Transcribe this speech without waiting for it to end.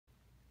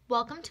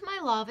Welcome to my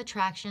Law of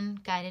Attraction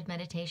guided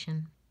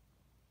meditation.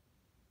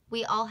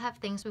 We all have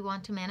things we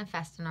want to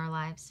manifest in our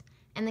lives,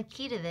 and the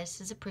key to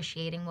this is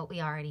appreciating what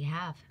we already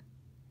have.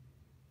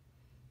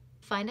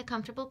 Find a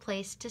comfortable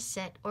place to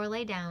sit or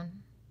lay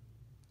down.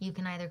 You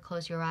can either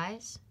close your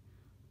eyes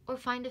or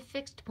find a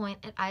fixed point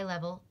at eye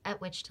level at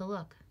which to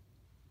look.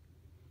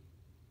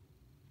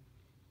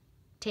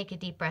 Take a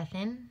deep breath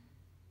in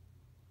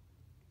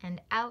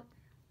and out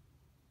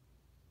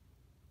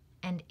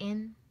and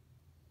in,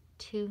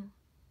 2,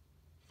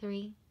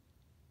 3,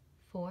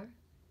 4,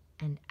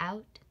 and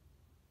out,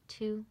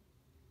 2,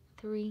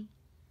 3,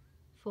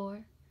 4,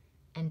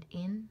 and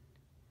in,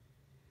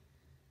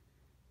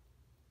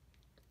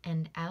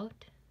 and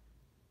out,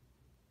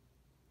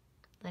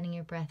 letting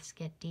your breaths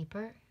get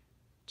deeper,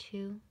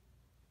 2,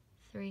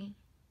 3,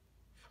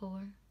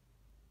 4,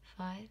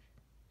 5,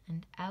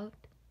 and out,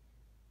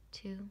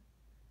 2,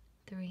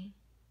 3,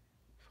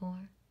 4,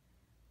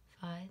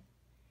 5,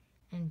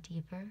 and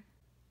deeper,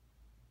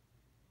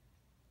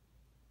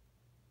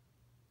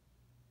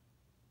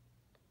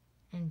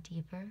 and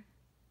deeper,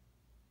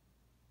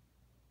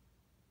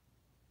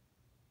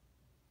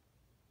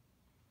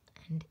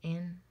 and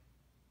in,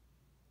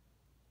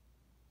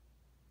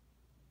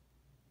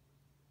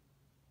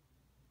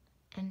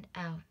 and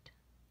out.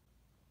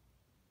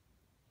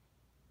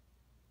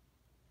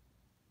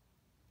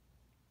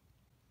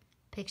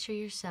 Picture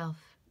yourself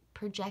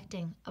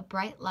projecting a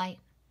bright light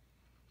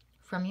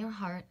from your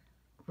heart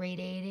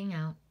radiating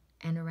out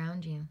and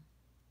around you.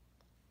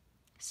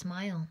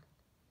 Smile,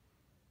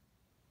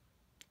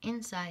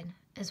 inside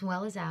as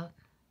well as out,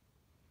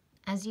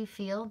 as you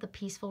feel the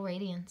peaceful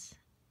radiance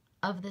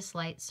of this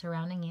light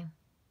surrounding you.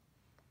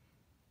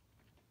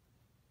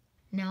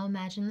 Now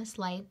imagine this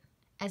light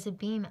as a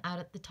beam out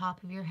at the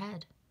top of your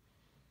head,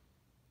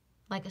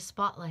 like a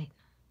spotlight.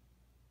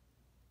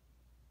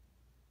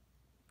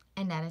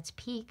 And at its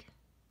peak,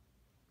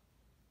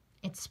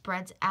 it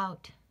spreads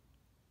out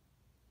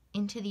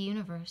into the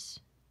universe,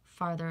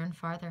 farther and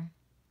farther,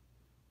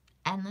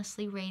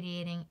 endlessly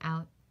radiating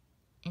out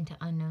into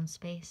unknown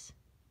space.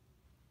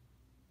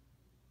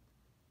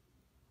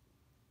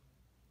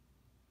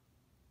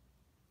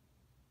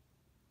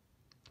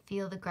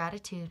 Feel the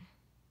gratitude,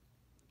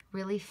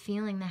 really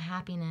feeling the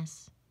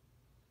happiness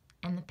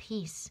and the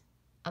peace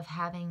of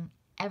having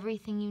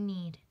everything you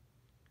need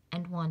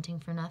and wanting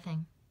for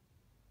nothing.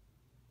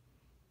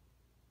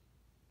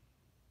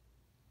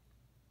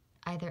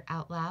 Either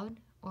out loud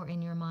or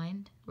in your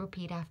mind,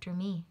 repeat after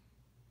me.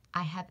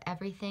 I have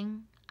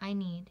everything I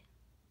need.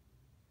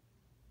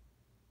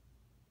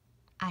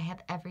 I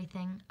have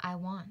everything I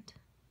want.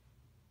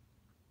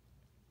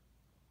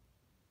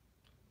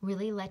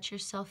 Really let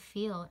yourself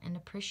feel and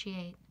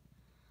appreciate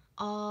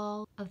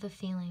all of the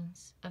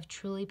feelings of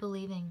truly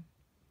believing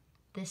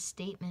this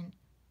statement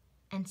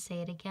and say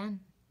it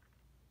again.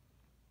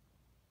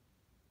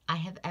 I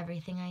have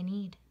everything I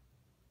need.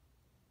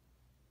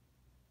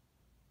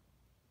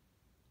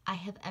 I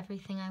have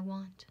everything I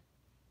want.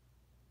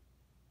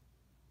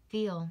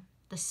 Feel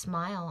the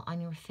smile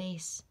on your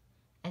face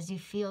as you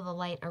feel the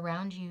light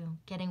around you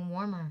getting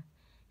warmer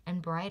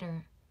and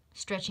brighter,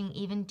 stretching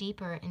even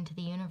deeper into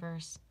the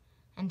universe,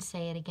 and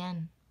say it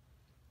again.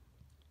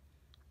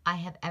 I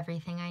have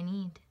everything I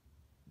need.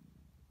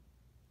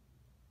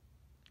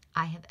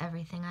 I have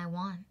everything I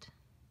want.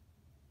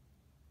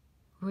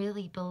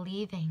 Really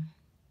believing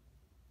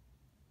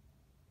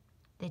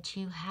that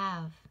you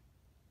have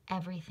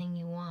everything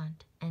you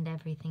want and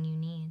everything you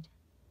need.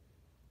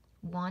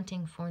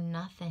 Wanting for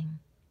nothing.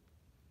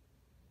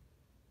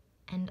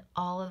 And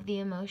all of the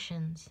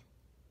emotions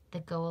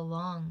that go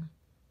along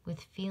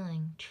with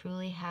feeling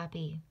truly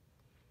happy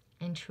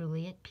and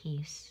truly at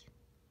peace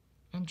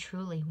and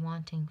truly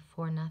wanting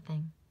for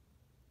nothing.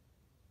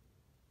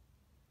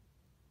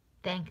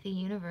 Thank the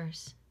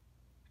universe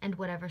and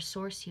whatever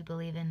source you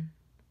believe in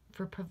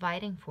for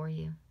providing for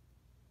you.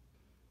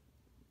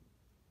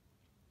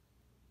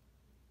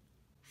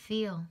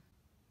 Feel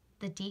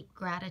the deep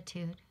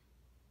gratitude.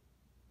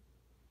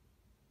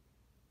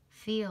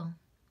 Feel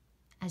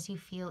as you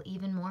feel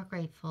even more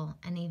grateful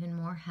and even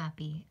more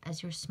happy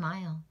as your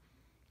smile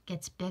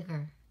gets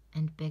bigger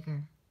and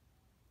bigger.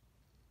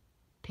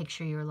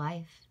 Picture your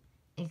life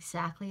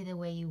exactly the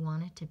way you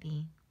want it to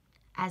be,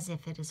 as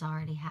if it has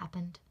already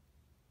happened.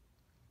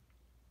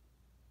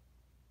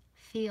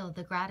 Feel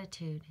the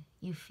gratitude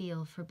you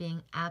feel for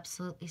being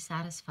absolutely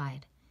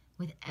satisfied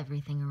with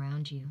everything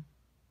around you.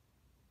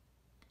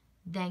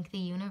 Thank the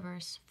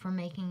universe for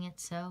making it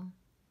so,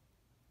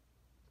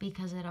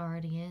 because it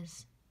already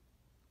is.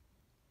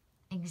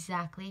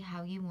 Exactly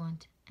how you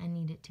want and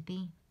need it to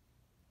be.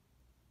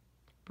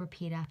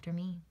 Repeat after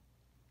me.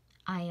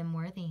 I am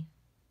worthy.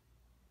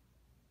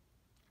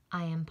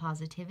 I am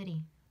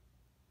positivity.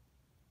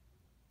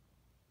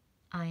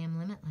 I am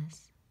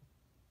limitless.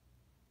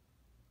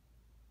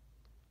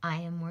 I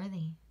am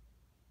worthy.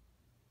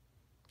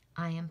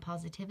 I am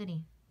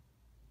positivity.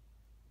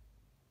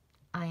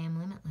 I am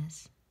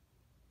limitless.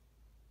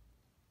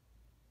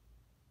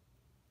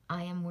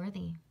 I am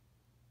worthy.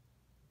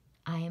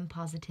 I am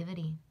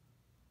positivity.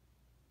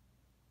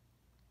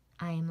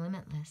 I am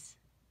limitless.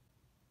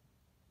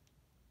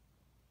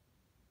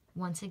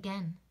 Once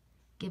again,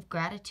 give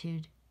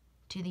gratitude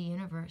to the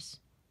universe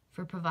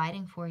for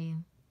providing for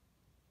you.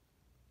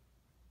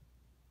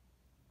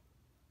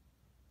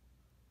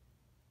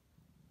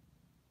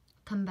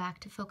 Come back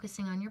to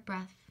focusing on your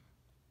breath.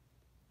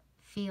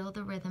 Feel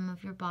the rhythm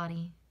of your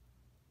body,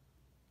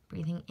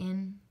 breathing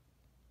in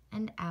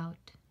and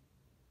out.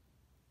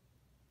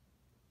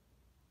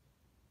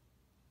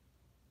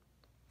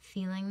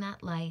 Feeling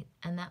that light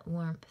and that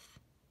warmth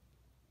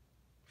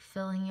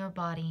filling your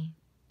body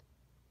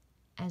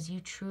as you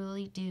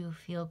truly do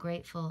feel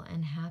grateful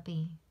and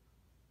happy,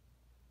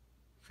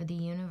 for the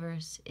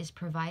universe is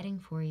providing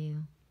for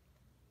you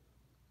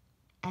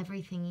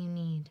everything you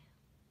need.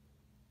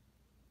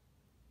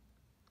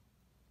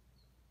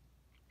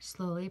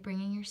 Slowly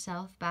bringing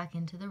yourself back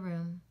into the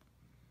room,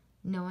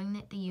 knowing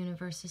that the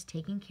universe is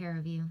taking care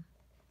of you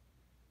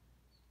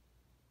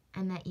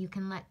and that you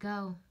can let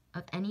go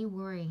of any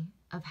worry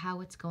of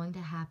how it's going to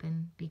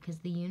happen, because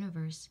the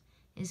universe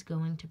is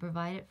going to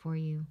provide it for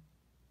you.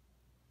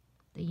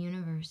 The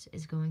universe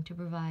is going to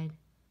provide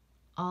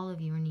all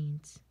of your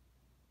needs.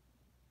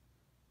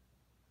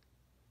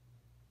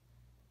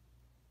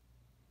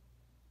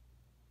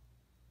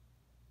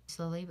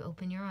 Slowly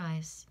open your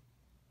eyes.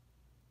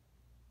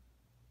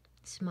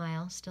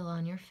 Smile still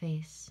on your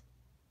face.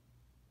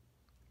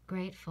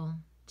 Grateful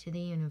to the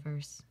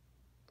universe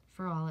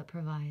for all it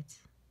provides.